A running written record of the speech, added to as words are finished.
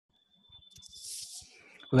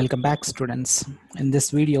Welcome back, students. In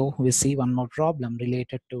this video, we see one more problem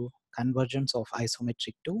related to convergence of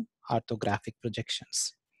isometric to orthographic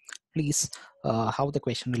projections. Please, how the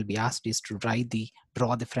question will be asked is to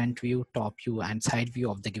draw the front view, top view, and side view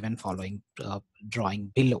of the given following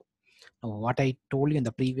drawing below. Now, what I told you in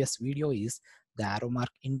the previous video is the arrow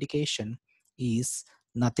mark indication is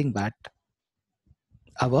nothing but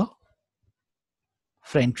our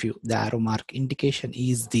front view. The arrow mark indication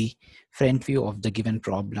is the front view of the given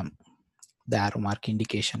problem. The arrow mark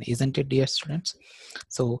indication, isn't it, dear students?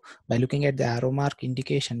 So by looking at the arrow mark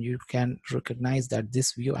indication, you can recognize that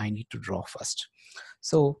this view I need to draw first.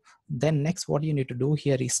 So then next what you need to do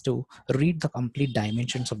here is to read the complete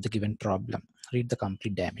dimensions of the given problem. Read the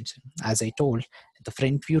complete dimension. As I told, the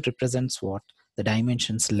front view represents what? The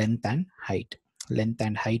dimensions length and height. Length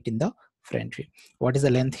and height in the front view. What is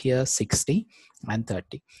the length here? 60 and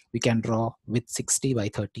 30. We can draw with 60 by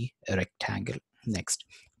 30 a rectangle. Next,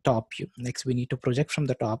 top view. Next, we need to project from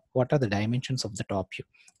the top. What are the dimensions of the top view?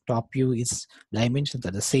 Top view is dimensions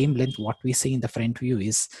are the same length. What we see in the front view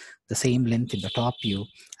is the same length in the top view,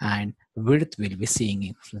 and width will be seeing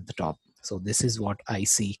in the top. So this is what I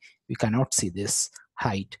see. We cannot see this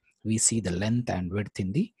height. We see the length and width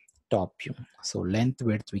in the top view. So length,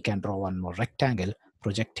 width, we can draw one more rectangle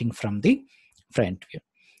projecting from the front view.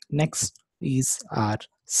 Next is our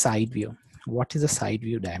side view. What is the side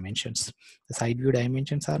view dimensions? The side view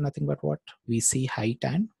dimensions are nothing but what? We see height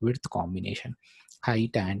and width combination.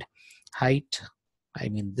 Height, I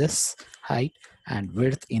mean this height and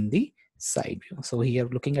width in the side view. So here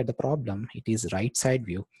looking at the problem, it is right side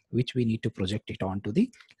view, which we need to project it onto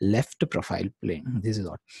the left profile plane. This is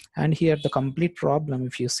what. And here the complete problem,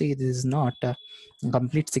 if you see, this is not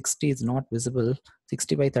complete 60 is not visible.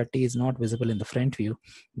 60 by 30 is not visible in the front view.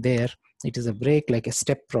 There it is a break, like a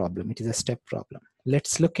step problem. It is a step problem.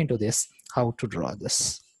 Let's look into this, how to draw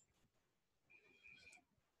this.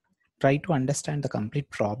 Try to understand the complete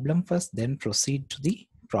problem first, then proceed to the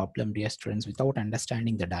problem, dear students. Without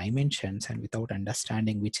understanding the dimensions and without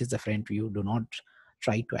understanding which is the front view, do not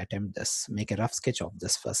try to attempt this. Make a rough sketch of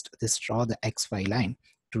this first. This draw the XY line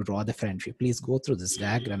to draw the front view. Please go through this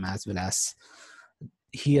diagram as well as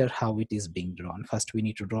here how it is being drawn. First, we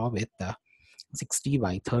need to draw with the 60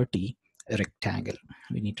 by 30 a rectangle.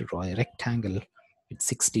 We need to draw a rectangle with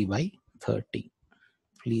 60 by 30.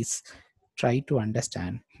 Please try to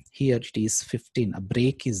understand. Here it is 15. A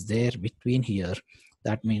break is there between here.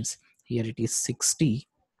 That means here it is 60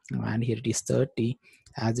 and here it is 30.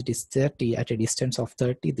 As it is 30, at a distance of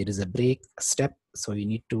 30, there is a break step. So you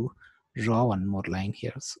need to draw one more line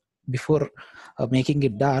here. So before making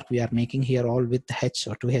it dark, we are making here all with H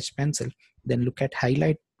or 2H pencil. Then look at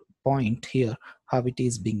highlight point here, how it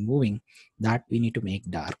is being moving. That we need to make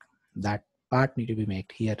dark. That part need to be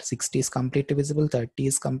made here. 60 is completely visible, 30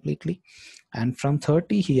 is completely, and from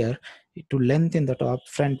 30 here to length in the top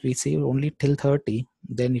front we see only till 30.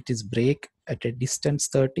 Then it is break at a distance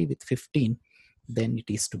 30 with 15. Then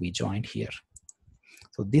it is to be joined here.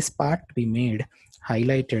 So this part we made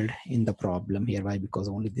highlighted in the problem here. Why? Because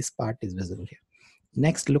only this part is visible here.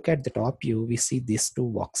 Next, look at the top view. We see these two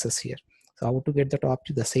boxes here. So how to get the top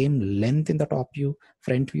view? The same length in the top view.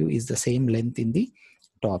 Front view is the same length in the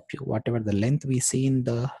top view. Whatever the length we see in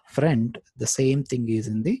the front, the same thing is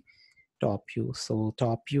in the top view. So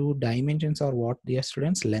top view dimensions are what, dear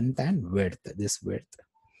students? Length and width. This width.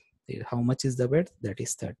 How much is the width? That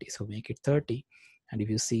is 30. So make it 30. And if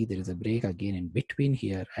you see there is a break again in between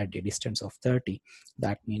here at a distance of 30,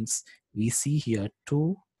 that means we see here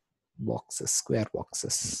two boxes, square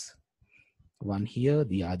boxes. One here,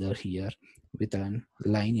 the other here, with a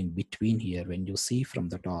line in between here. When you see from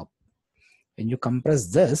the top, when you compress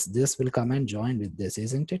this, this will come and join with this,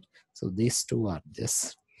 isn't it? So these two are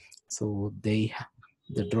this. So they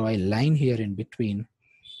draw a line here in between.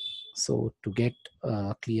 So to get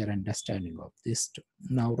a clear understanding of this.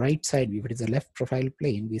 Now right side view, if it is a left profile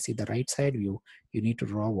plane, we see the right side view, you need to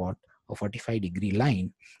draw what? A 45-degree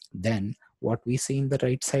line. Then what we see in the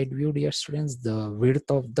right side view, dear students, the width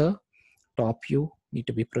of the top view need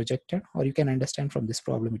to be projected, or you can understand from this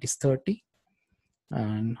problem it is 30.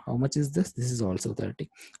 And how much is this? This is also 30.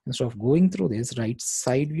 Instead of going through this, right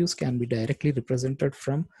side views can be directly represented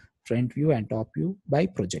from front view and top view by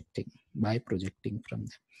projecting from them.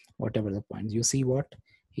 Whatever the points. You see what?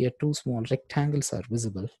 Here two small rectangles are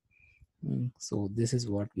visible. So this is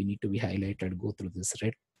what we need to be highlighted. Go through this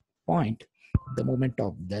red point, the moment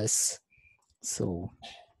of this. So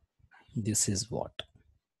this is what.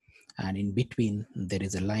 And in between there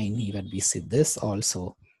is a line. Even we see this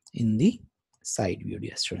also in the side view,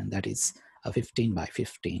 dear student. That is a 15 by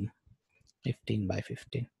 15. 15 by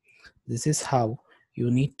 15. This is how you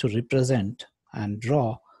need to represent and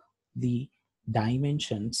draw the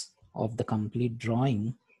dimensions of the complete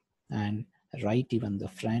drawing and write even the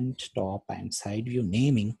front, top, and side view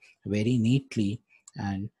naming very neatly,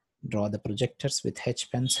 and draw the projectors with H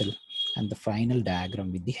pencil and the final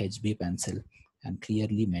diagram with the HB pencil, and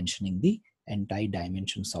clearly mentioning the entire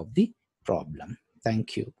dimensions of the problem.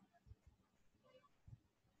 Thank you.